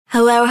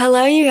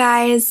Hello, you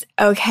guys.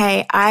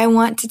 Okay, I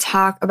want to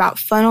talk about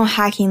Funnel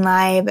Hacking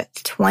Live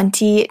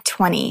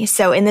 2020.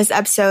 So in this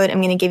episode, I'm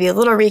going to give you a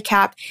little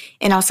recap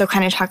and also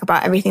kind of talk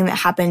about everything that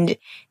happened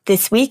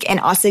this week and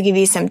also give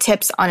you some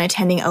tips on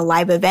attending a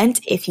live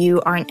event if you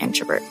are an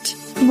introvert.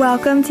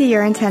 Welcome to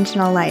Your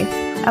Intentional Life,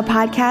 a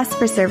podcast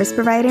for service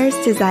providers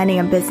designing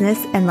a business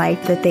and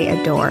life that they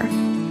adore.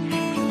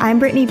 I'm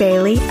Brittany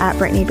Bailey at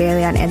Brittany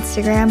Bailey on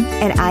Instagram,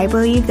 and I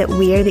believe that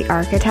we are the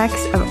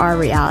architects of our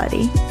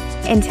reality.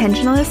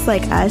 Intentionalists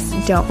like us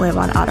don't live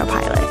on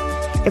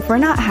autopilot. If we're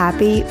not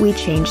happy, we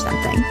change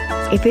something.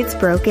 If it's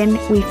broken,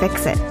 we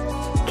fix it.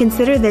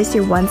 Consider this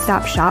your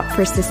one-stop shop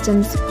for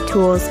systems,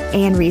 tools,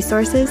 and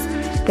resources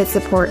that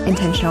support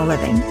intentional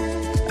living.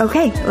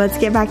 Okay, let's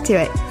get back to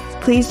it.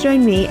 Please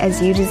join me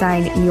as you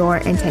design your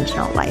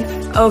intentional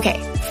life. Okay,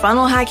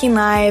 Funnel Hacking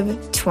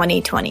Live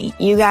 2020.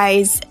 You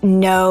guys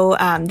know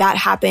that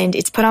happened.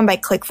 It's put on by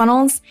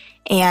ClickFunnels,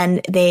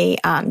 and they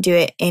do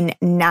it in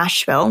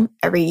Nashville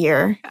every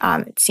year.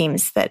 It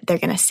seems that they're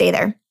going to stay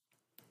there.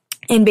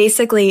 And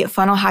basically,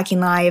 Funnel Hacking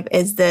Live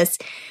is this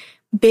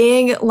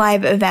big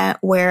live event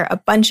where a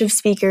bunch of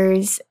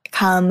speakers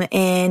come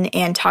in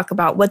and talk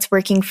about what's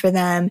working for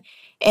them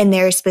in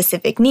their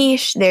specific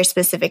niche, their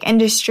specific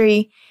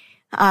industry.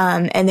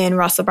 And then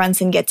Russell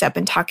Brunson gets up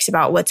and talks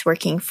about what's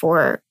working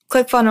for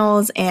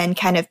ClickFunnels and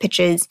kind of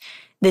pitches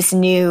this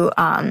new,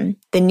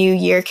 the new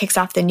year, kicks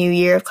off the new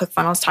year of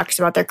ClickFunnels, talks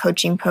about their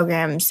coaching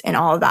programs and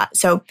all of that.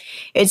 So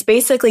it's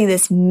basically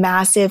this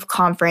massive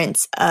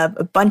conference of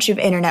a bunch of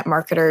internet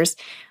marketers.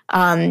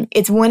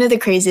 It's one of the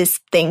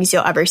craziest things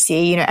you'll ever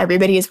see. You know,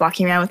 everybody is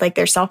walking around with like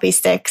their selfie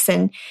sticks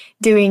and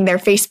doing their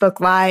Facebook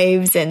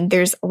lives, and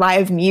there's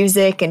live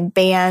music and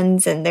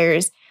bands, and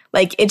there's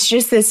like, it's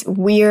just this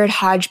weird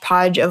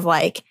hodgepodge of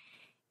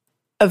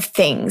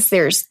things.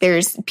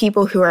 There's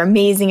people who are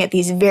amazing at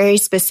these very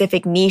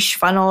specific niche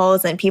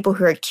funnels, and people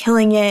who are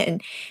killing it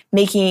and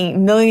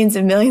making millions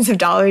and millions of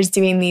dollars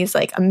doing these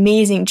like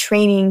amazing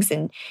trainings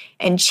and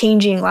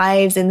changing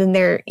lives. And then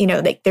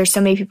there's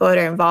so many people that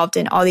are involved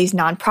in all these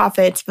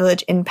nonprofits,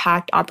 Village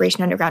Impact,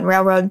 Operation Underground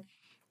Railroad.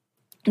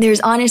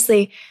 There's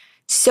honestly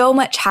so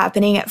much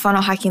happening at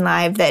Funnel Hacking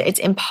Live that it's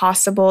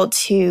impossible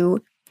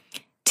to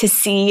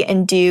see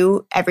and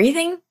do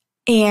everything.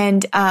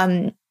 And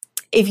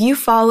if you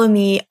follow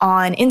me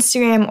on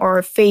Instagram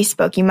or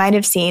Facebook, you might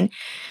have seen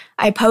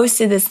I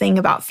posted this thing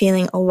about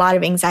feeling a lot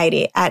of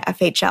anxiety at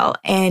FHL.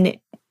 And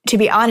to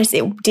be honest,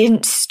 it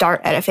didn't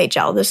start at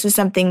FHL. This was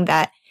something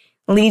that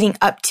leading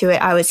up to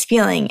it, I was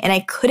feeling, and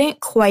I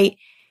couldn't quite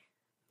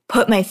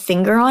put my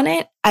finger on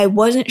it. I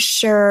wasn't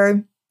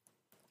sure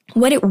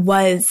what it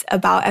was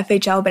about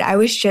FHL, but I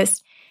was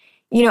just,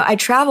 I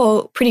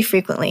travel pretty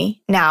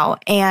frequently now,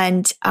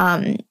 and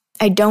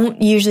I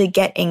don't usually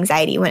get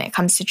anxiety when it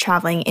comes to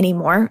traveling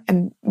anymore.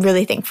 I'm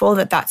really thankful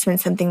that that's been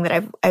something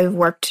that I've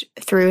worked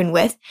through and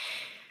with.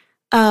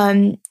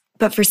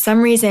 But for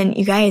some reason,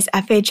 you guys,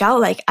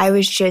 FHL, I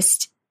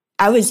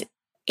was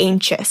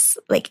anxious,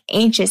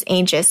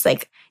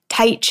 like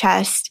tight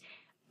chest,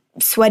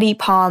 sweaty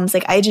palms.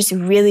 Like I just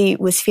really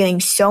was feeling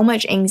so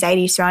much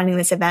anxiety surrounding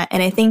this event.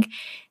 And I think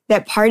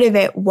that part of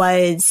it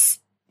was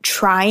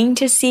trying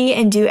to see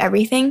and do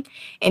everything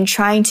and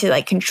trying to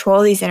like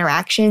control these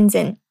interactions.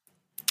 And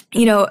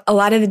a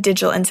lot of the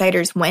digital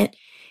insiders went,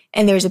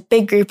 and there was a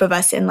big group of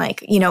us, and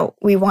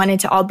we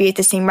wanted to all be at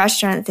the same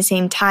restaurant at the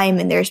same time.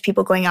 And there's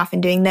people going off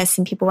and doing this,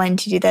 and people wanting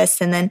to do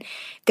this. And then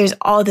there's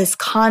all this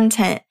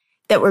content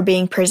that we're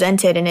being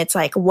presented. And it's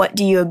like, what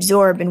do you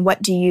absorb and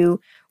what do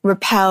you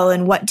repel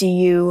and what do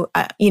you,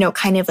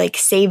 kind of like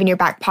save in your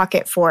back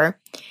pocket for,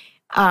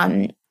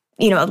 a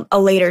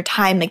later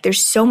time. Like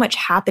there's so much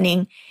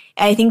happening.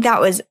 And I think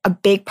that was a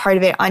big part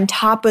of it, on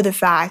top of the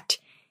fact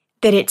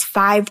that it's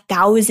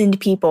 5,000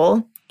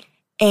 people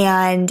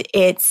and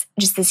it's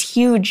just this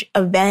huge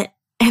event,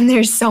 and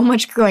there's so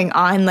much going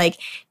on. Like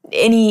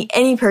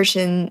any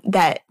person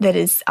that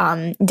has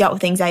dealt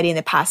with anxiety in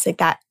the past, like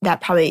that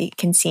probably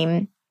can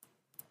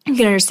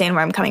understand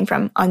where I'm coming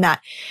from on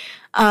that.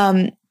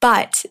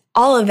 But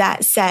all of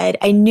that said,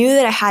 I knew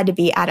that I had to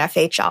be at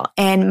FHL,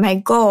 and my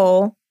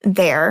goal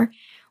there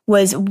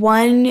was,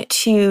 one,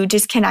 to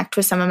just connect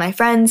with some of my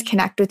friends,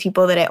 connect with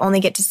people that I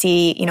only get to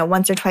see,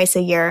 once or twice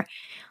a year.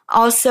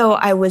 Also,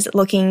 I was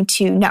looking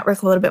to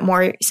network a little bit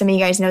more. Some of you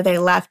guys know that I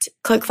left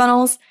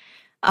ClickFunnels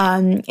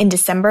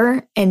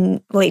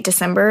in late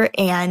December.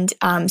 And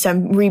so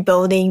I'm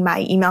rebuilding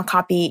my email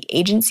copy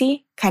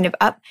agency kind of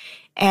up.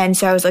 And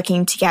so I was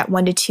looking to get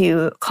 1 to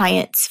 2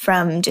 clients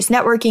from just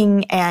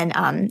networking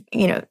and,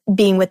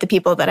 being with the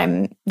people that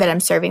I'm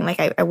serving. Like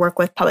I work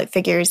with public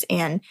figures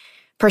and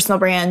personal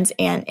brands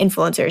and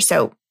influencers.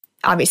 So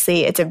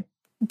obviously it's a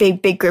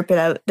big group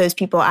of those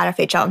people at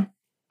FHL.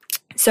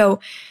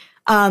 So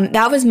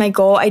that was my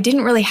goal. I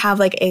didn't really have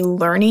like a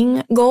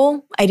learning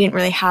goal. I didn't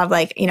really have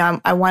like,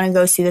 I want to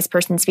go see this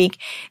person speak.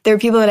 There were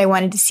people that I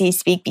wanted to see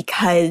speak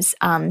because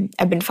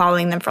I've been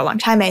following them for a long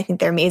time. I think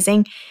they're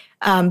amazing.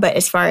 But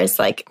as far as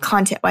like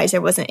content wise,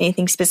 there wasn't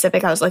anything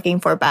specific I was looking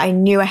for, but I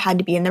knew I had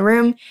to be in the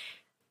room.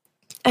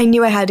 I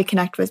knew I had to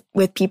connect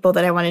with people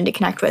that I wanted to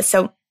connect with.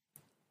 So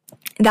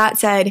that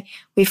said,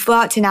 we flew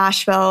out to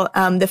Nashville.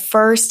 The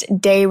first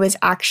day was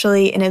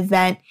actually an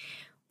event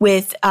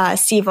with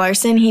Steve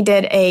Larson. He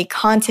did a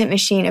content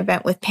machine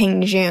event with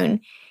Ping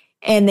Jun,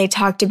 and they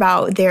talked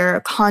about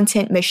their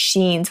content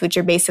machines, which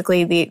are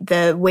basically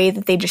the way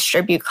that they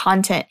distribute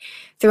content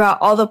throughout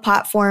all the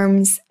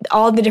platforms,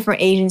 all the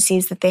different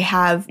agencies that they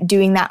have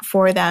doing that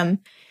for them,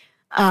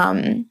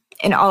 and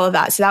all of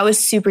that. So that was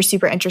super,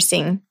 super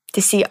interesting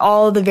to see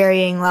all the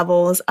varying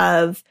levels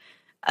of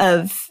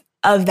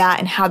that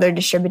and how they're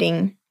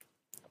distributing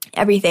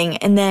everything.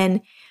 And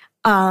then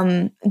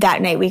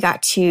that night we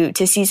got to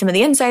see some of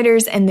the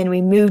insiders, and then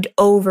we moved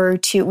over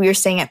to, we were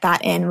staying at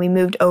that inn, we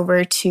moved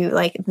over to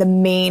like the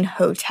main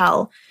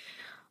hotel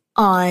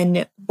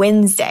on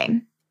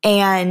Wednesday.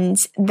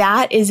 And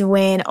that is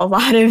when a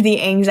lot of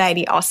the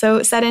anxiety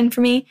also set in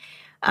for me.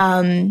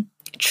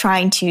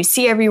 Trying to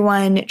see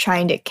everyone,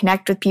 trying to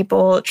connect with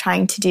people,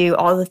 trying to do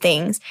all the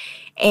things.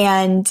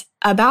 And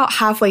about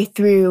halfway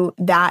through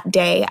that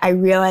day, I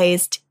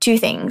realized two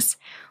things.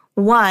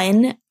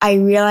 One, I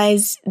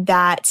realized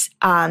that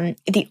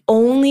the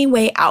only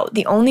way out,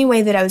 the only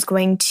way that I was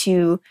going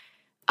to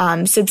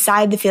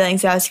subside the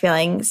feelings that I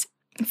was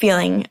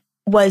feeling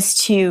was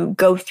to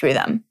go through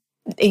them.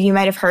 You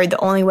might have heard the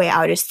only way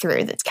out is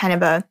through. That's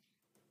kind of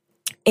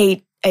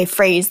a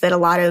phrase that a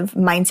lot of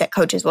mindset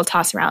coaches will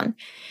toss around.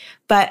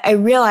 But I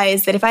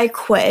realized that if I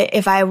quit,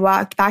 if I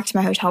walked back to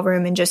my hotel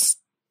room and just,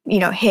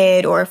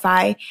 hid, or if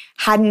I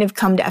hadn't have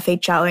come to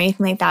FHL or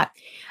anything like that,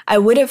 I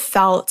would have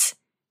felt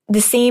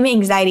the same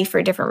anxiety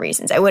for different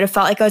reasons. I would have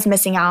felt like I was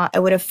missing out. I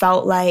would have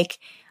felt like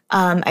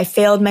I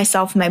failed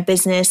myself in my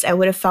business. I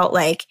would have felt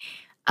like,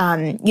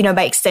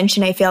 by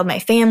extension, I failed my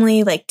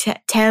family, like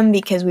Tim,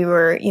 because we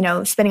were,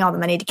 spending all the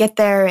money to get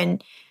there.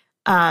 And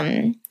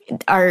the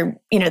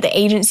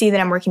agency that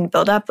I'm working to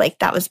build up, like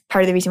that was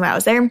part of the reason why I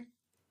was there.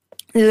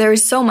 There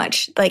was so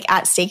much like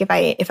at stake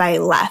if I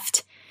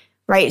left,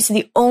 right? So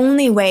the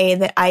only way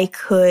that I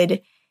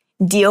could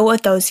deal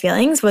with those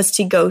feelings was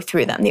to go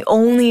through them. The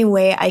only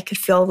way I could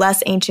feel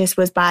less anxious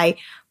was by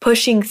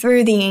pushing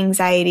through the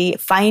anxiety,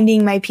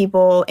 finding my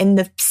people in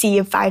the sea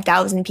of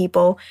 5,000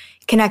 people,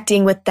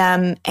 connecting with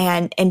them,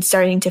 and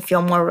starting to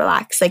feel more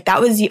relaxed. Like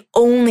that was the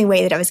only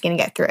way that I was going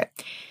to get through it.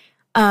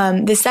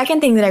 The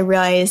second thing that I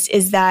realized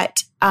is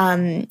that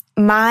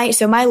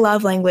my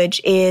love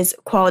language is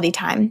quality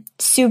time,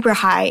 super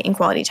high in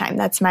quality time.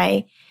 That's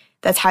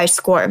how I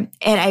score.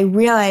 And I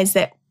realized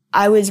that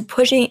I was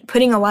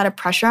putting a lot of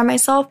pressure on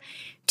myself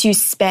to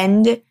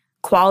spend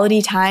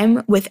quality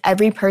time with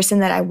every person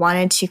that I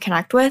wanted to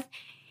connect with.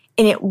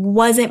 And it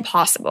wasn't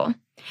possible,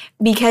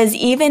 because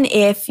even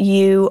if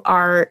you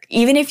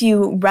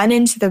run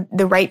into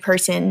the right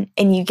person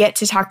and you get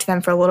to talk to them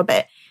for a little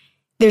bit,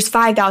 there's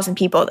 5,000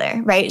 people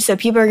there, right? So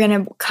people are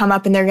going to come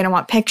up and they're going to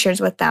want pictures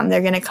with them.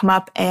 They're going to come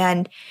up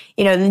and,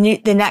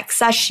 the next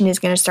session is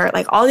going to start.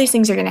 Like all these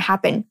things are going to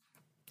happen.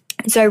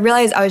 And so I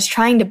realized I was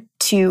trying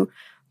to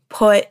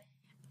put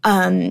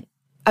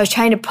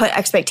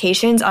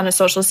expectations on a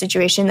social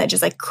situation that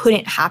just like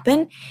couldn't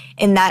happen.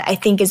 And that I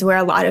think is where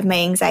a lot of my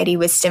anxiety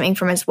was stemming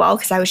from as well.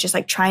 Cause I was just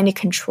like trying to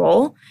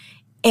control,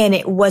 and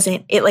it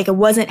wasn't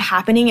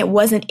happening. It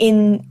wasn't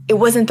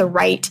the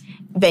right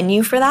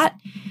venue for that.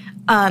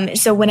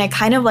 So when I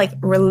kind of like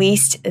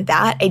released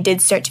that, I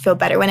did start to feel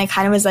better. When I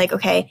kind of was like,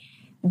 okay,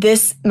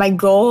 my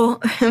goal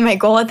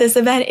at this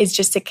event is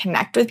just to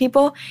connect with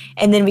people,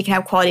 and then we can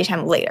have quality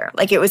time later.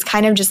 Like it was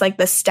kind of just like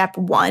the step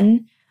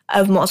one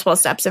of multiple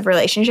steps of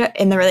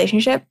in the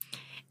relationship.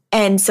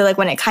 And so like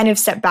when I kind of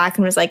stepped back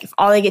and was like, if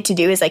all I get to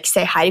do is like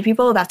say hi to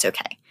people, that's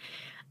okay.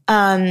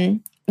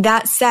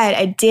 That said,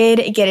 I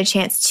did get a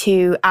chance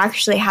to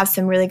actually have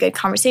some really good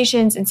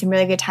conversations and some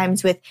really good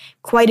times with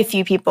quite a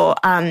few people.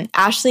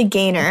 Ashley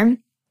Gaynor,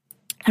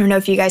 I don't know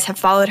if you guys have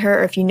followed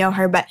her or if you know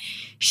her, but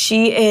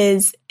she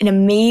is an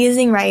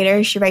amazing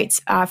writer. She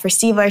writes for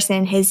Steve Larson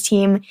and his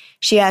team.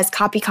 She has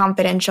Copy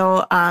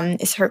Confidential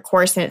is her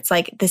course, and it's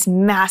like this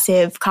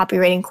massive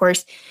copywriting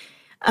course.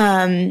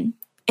 And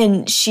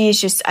she's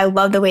just, I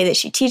love the way that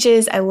she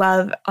teaches. I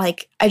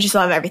just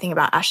love everything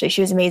about Ashley.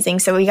 She was amazing.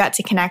 So we got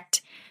to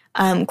connect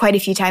quite a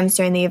few times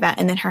during the event.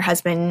 And then her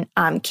husband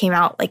came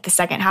out like the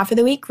second half of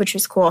the week, which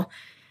was cool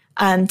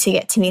to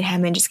get to meet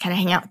him and just kind of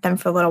hang out with them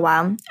for a little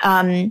while.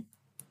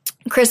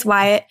 Chris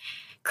Wyatt.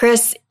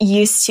 Chris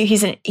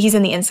he's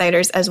in the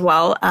Insiders as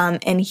well.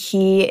 And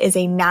he is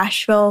a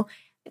Nashville,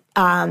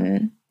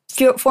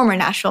 former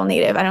Nashville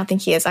native. I don't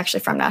think he is actually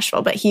from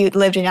Nashville, but he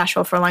lived in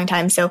Nashville for a long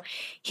time. So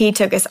he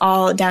took us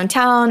all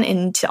downtown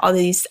and to all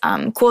these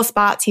cool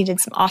spots. He did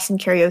some awesome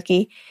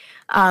karaoke.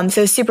 So it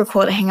was super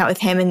cool to hang out with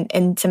him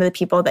and some of the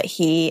people that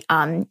he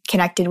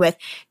connected with.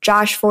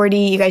 Josh Forty,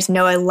 you guys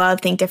know I love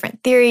Think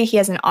Different Theory. He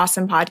has an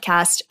awesome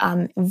podcast,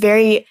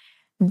 very,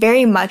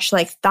 very much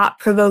like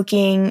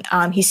thought-provoking.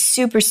 He's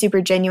super,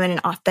 super genuine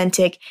and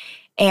authentic.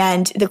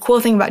 And the cool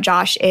thing about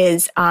Josh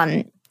is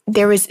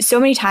there was so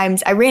many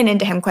times, I ran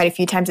into him quite a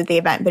few times at the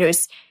event, but it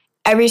was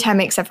every time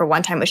except for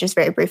one time, which is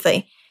very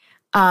briefly.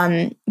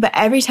 But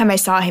every time I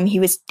saw him, he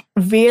was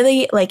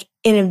really like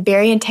in a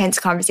very intense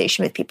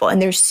conversation with people.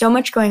 And there's so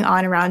much going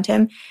on around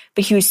him,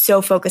 but he was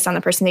so focused on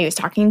the person that he was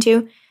talking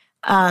to.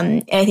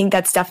 And I think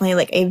that's definitely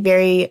like a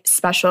very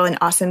special and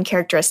awesome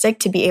characteristic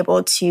to be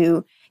able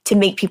to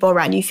make people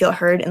around you feel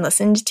heard and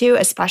listened to,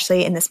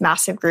 especially in this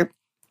massive group.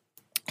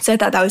 So I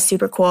thought that was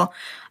super cool.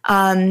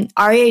 Aryeh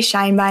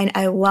Scheinbein,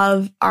 I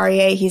love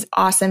Aryeh. He's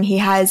awesome. He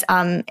has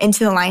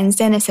Into the Lion's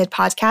Den, it said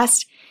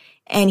podcast,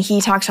 and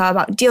he talks all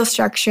about deal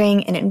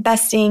structuring and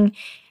investing.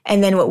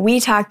 And then what we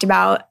talked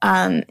about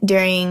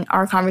during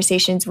our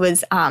conversations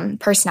was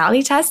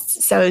personality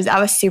tests. So that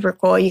was super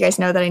cool. You guys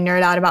know that I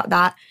nerd out about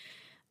that,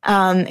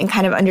 and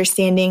kind of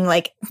understanding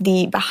like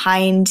the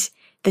behind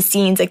the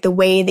scenes, like the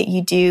way that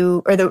you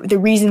do, or the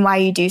reason why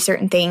you do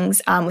certain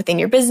things within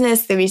your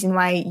business, the reason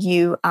why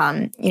you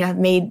have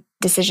made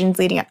decisions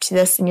leading up to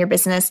this in your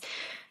business.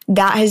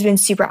 That has been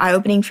super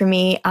eye-opening for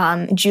me.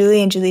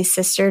 Julie and Julie's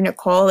sister,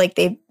 Nicole, like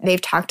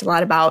they've talked a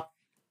lot about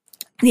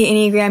the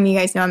Enneagram. You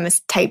guys know I'm a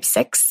type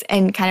 6,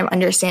 and kind of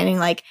understanding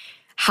like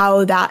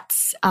how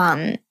that's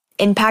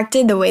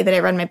impacted the way that I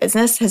run my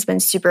business has been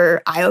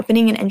super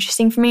eye-opening and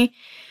interesting for me.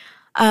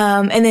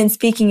 And then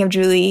speaking of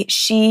Julie,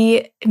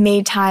 she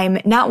made time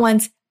not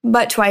once,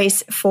 but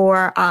twice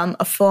for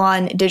a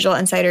full-on Digital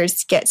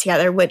Insiders get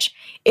together, which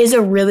is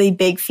a really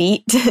big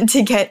feat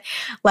to get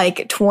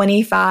like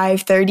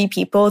 25, 30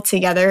 people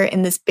together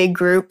in this big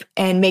group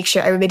and make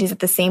sure everybody's at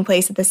the same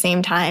place at the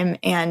same time.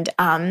 And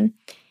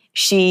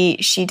she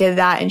did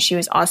that. And she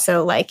was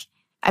also like,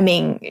 I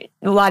mean,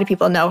 a lot of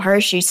people know her.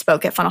 She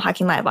spoke at Funnel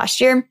Hacking Live last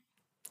year.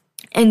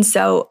 And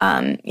so,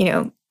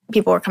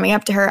 people were coming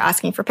up to her,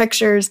 asking for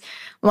pictures,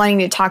 wanting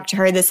to talk to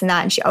her, this and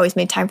that. And she always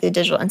made time for the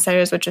Digital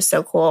Insiders, which was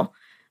so cool.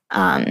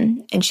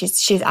 And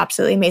she's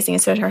absolutely amazing.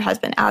 And so did her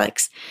husband,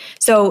 Alex.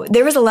 So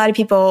there was a lot of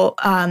people,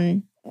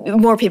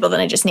 more people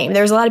than I just named.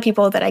 There was a lot of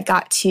people that I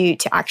got to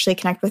actually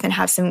connect with and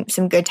have some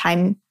good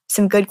time,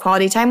 some good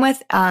quality time with.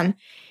 And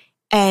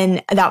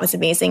that was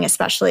amazing,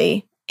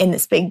 especially in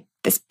this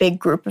big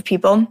group of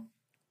people.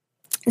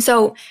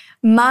 So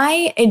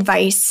my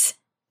advice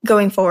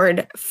going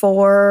forward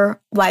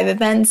for live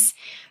events,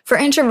 for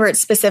introverts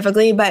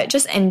specifically, but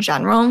just in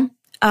general,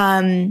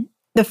 the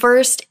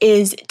first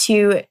is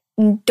to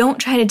don't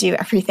try to do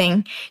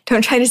everything.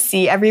 Don't try to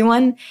see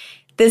everyone.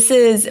 This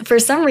is, for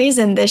some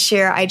reason this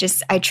year, I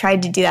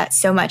tried to do that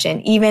so much.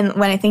 And even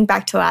when I think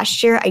back to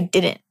last year, I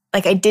didn't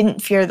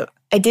feel the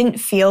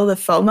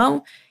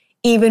FOMO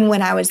even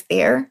when I was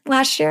there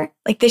last year.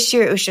 Like this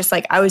year, it was just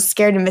like, I was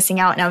scared of missing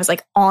out and I was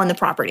like on the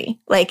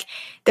property. Like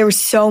there was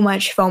so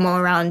much FOMO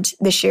around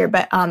this year,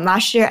 but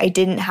last year I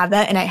didn't have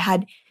that. And I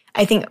had,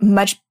 I think,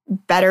 much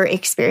better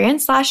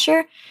experience last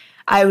year.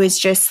 I was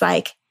just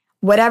like,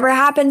 whatever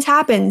happens,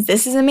 happens.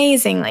 This is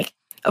amazing. Like,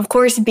 of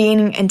course,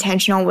 being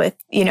intentional with,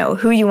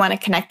 who you want to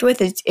connect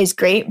with is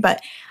great,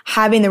 but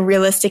having the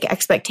realistic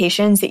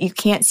expectations that you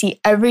can't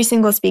see every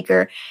single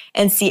speaker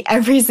and see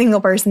every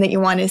single person that you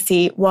want to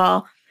see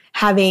while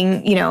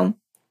having,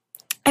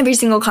 every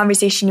single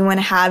conversation you want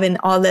to have and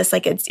all this,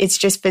 like it's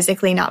just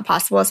physically not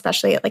possible,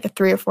 especially at like a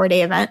 3 or 4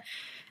 day event.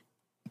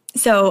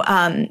 So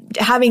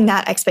having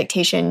that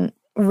expectation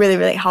really,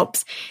 really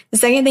helps. The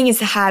second thing is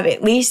to have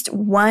at least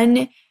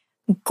one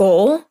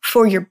goal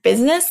for your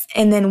business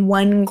and then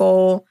one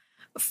goal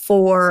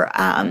for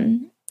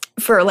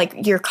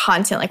like your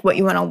content, like what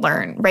you want to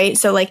learn, right?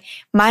 So like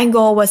my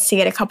goal was to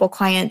get a couple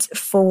clients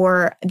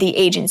for the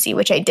agency,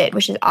 which I did,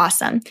 which is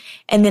awesome.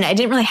 And then I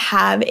didn't really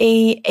have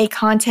a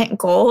content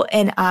goal.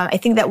 And I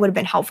think that would have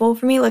been helpful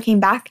for me looking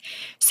back.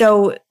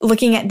 So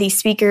looking at these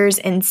speakers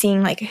and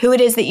seeing like who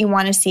it is that you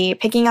want to see,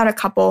 picking out a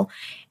couple,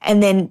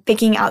 and then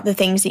picking out the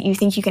things that you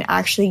think you can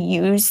actually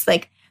use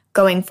like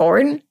going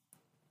forward.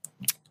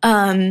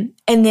 And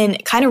then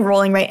kind of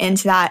rolling right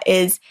into that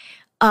is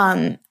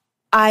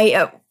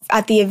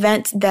at the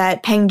event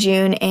that Peng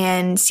Joon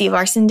and Steve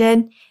Larson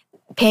did,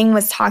 Peng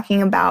was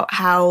talking about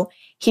how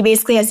he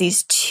basically has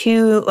these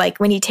two, like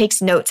when he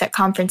takes notes at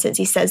conferences,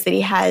 he says that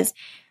he has,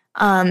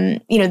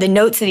 the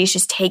notes that he's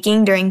just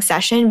taking during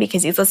session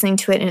because he's listening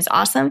to it and it's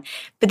awesome.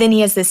 But then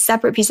he has this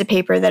separate piece of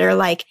paper that are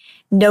like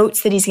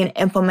notes that he's going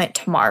to implement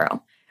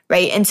tomorrow.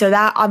 Right. And so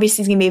that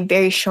obviously is going to be a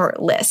very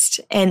short list.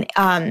 And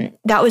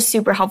that was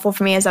super helpful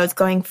for me as I was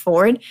going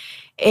forward,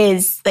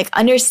 is like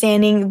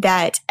understanding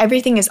that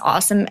everything is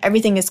awesome.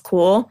 Everything is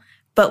cool.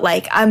 But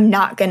like, I'm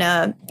not going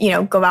to,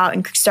 go out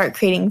and start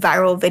creating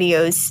viral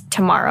videos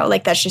tomorrow.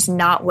 Like, that's just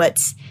not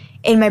what's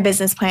in my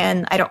business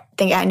plan. I don't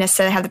think I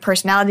necessarily have the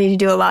personality to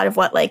do a lot of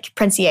what like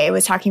Prince EA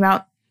was talking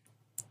about.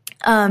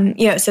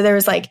 So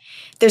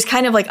there's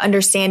kind of like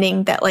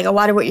understanding that like a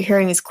lot of what you're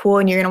hearing is cool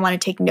and you're going to want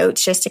to take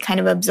notes just to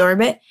kind of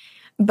absorb it.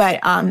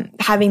 But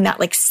having that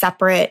like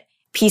separate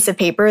piece of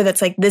paper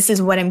that's like, this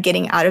is what I'm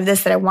getting out of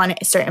this that I want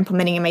to start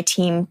implementing in my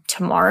team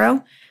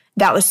tomorrow.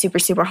 That was super,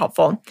 super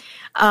helpful.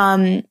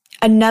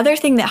 Another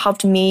thing that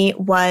helped me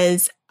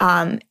was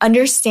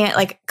understand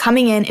like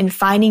coming in and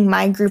finding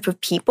my group of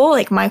people,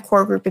 like my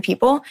core group of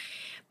people,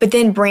 but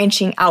then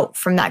branching out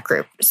from that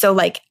group. So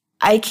like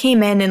I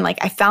came in and like,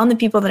 I found the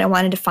people that I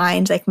wanted to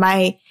find, like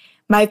my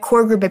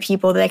core group of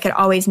people that I could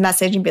always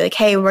message and be like,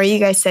 hey, where are you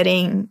guys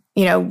sitting?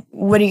 You know,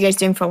 what are you guys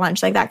doing for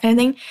lunch? Like that kind of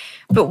thing.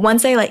 But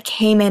once I like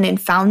came in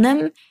and found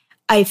them,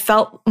 I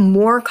felt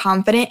more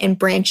confident in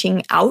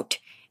branching out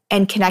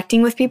and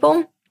connecting with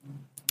people.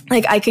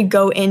 Like I could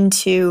go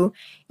into,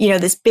 you know,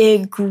 this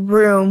big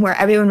room where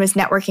everyone was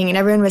networking and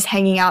everyone was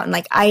hanging out. And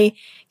like, I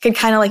could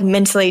kind of like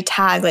mentally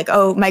tag like,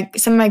 oh,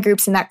 some of my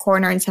group's in that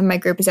corner and some of my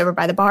group is over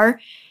by the bar.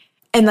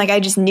 And like, I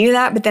just knew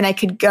that, but then I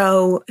could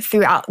go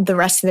throughout the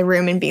rest of the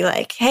room and be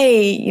like,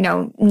 hey, you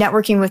know,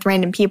 networking with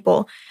random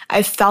people.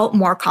 I felt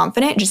more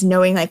confident just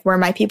knowing like where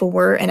my people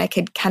were and I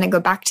could kind of go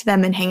back to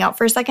them and hang out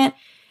for a second,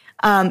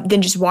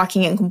 than just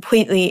walking in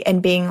completely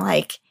and being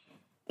like,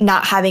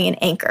 not having an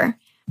anchor.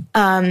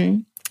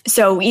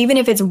 So even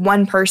if it's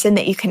one person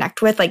that you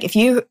connect with, like if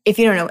you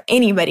don't know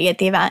anybody at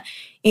the event,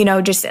 you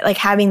know, just like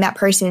having that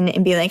person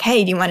and be like,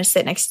 hey, do you want to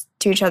sit next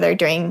to each other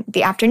during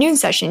the afternoon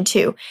session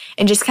too?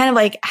 And just kind of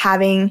like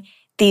having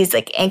these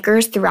like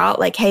anchors throughout,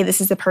 like, hey,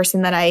 this is the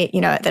person that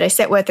I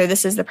sit with, or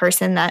this is the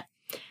person that,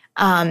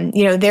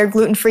 you know, they're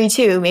gluten-free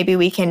too. Maybe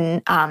we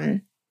can,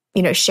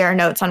 you know, share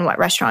notes on what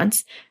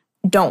restaurants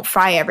don't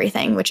fry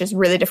everything, which is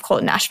really difficult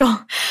in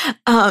Nashville.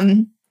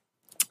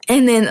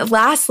 And then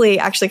lastly,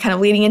 actually kind of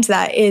leading into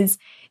that is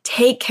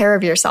take care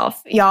of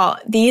yourself. Y'all,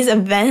 these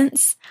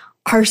events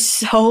are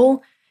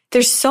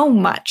there's so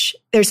much.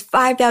 There's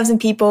 5,000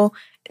 people,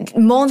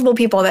 multiple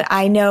people that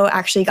I know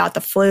actually got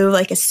the flu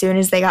like as soon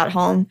as they got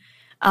home.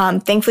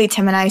 Thankfully,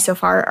 Tim and I so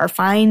far are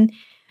fine.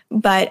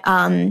 But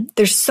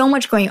there's so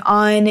much going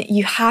on.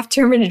 You have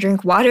to remember to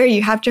drink water.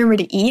 You have to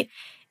remember to eat.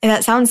 And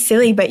that sounds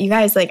silly, but you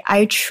guys, like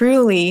I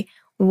truly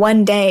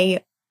one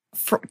day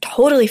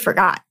totally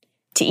forgot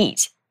to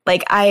eat.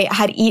 Like I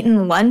had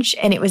eaten lunch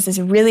and it was this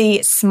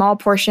really small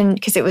portion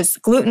because it was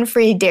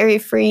gluten-free,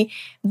 dairy-free,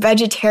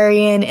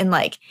 vegetarian, and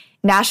like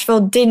Nashville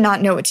did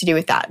not know what to do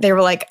with that. They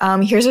were like,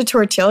 here's a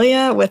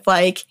tortilla with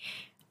like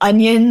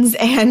onions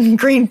and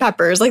green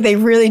peppers. Like they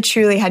really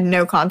truly had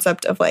no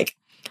concept of like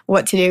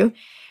what to do.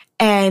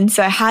 And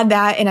so I had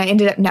that and I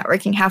ended up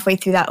networking halfway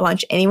through that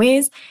lunch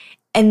anyways.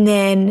 And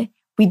then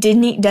we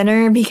didn't eat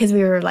dinner because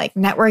we were like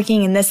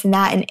networking and this and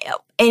that. And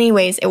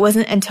anyways, it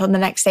wasn't until the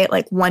next day at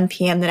like 1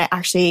 p.m. that I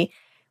actually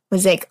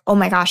was like, oh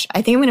my gosh,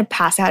 I think I'm going to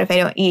pass out if I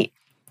don't eat.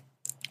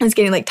 I was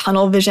getting like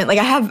tunnel vision. Like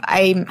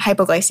I'm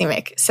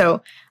hypoglycemic.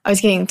 So I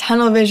was getting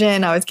tunnel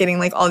vision. I was getting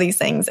like all these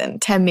things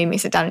and Tim made me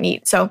sit down and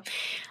eat. So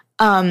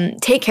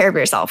take care of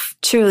yourself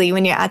truly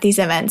when you're at these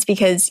events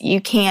because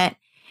you can't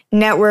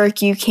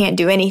network. You can't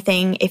do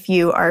anything if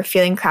you are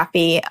feeling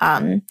crappy.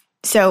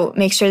 So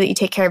make sure that you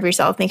take care of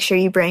yourself. Make sure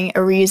you bring a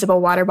reusable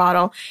water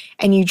bottle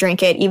and you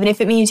drink it. Even if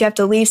it means you have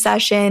to leave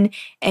session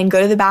and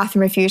go to the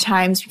bathroom a few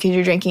times because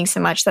you're drinking so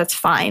much, that's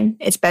fine.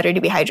 It's better to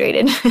be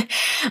hydrated.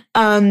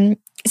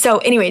 So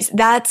anyways,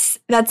 that's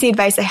the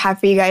advice I have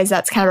for you guys.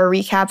 That's kind of a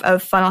recap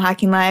of Funnel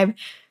Hacking Live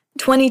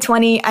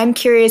 2020. I'm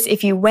curious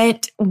if you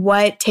went,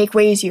 what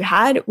takeaways you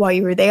had while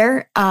you were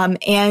there,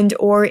 and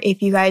or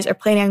if you guys are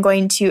planning on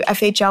going to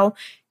FHL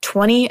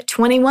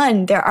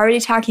 2021. They're already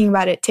talking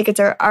about it.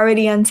 Tickets are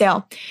already on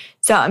sale.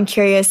 So I'm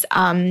curious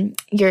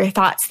your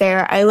thoughts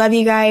there. I love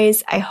you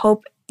guys. I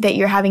hope that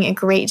you're having a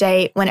great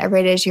day whenever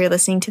it is you're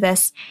listening to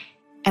this,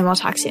 and we'll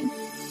talk soon.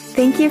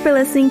 Thank you for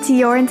listening to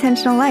Your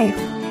Intentional Life.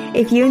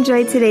 If you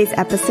enjoyed today's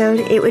episode,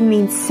 it would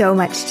mean so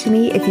much to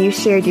me if you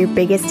shared your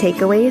biggest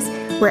takeaways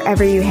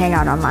wherever you hang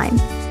out online.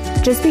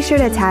 Just be sure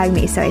to tag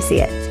me so I see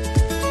it.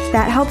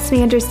 That helps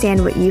me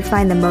understand what you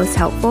find the most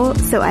helpful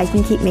so I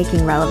can keep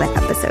making relevant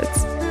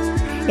episodes.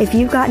 If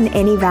you've gotten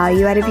any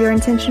value out of Your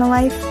Intentional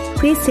Life,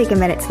 please take a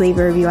minute to leave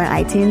a review on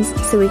iTunes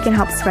so we can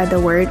help spread the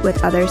word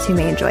with others who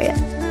may enjoy it.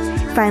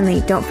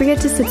 Finally, don't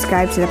forget to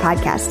subscribe to the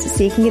podcast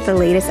so you can get the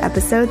latest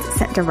episodes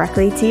sent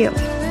directly to you.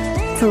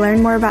 To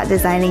learn more about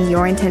designing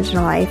your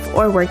intentional life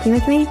or working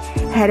with me,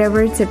 head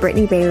over to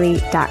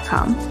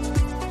BrittanyBailey.com.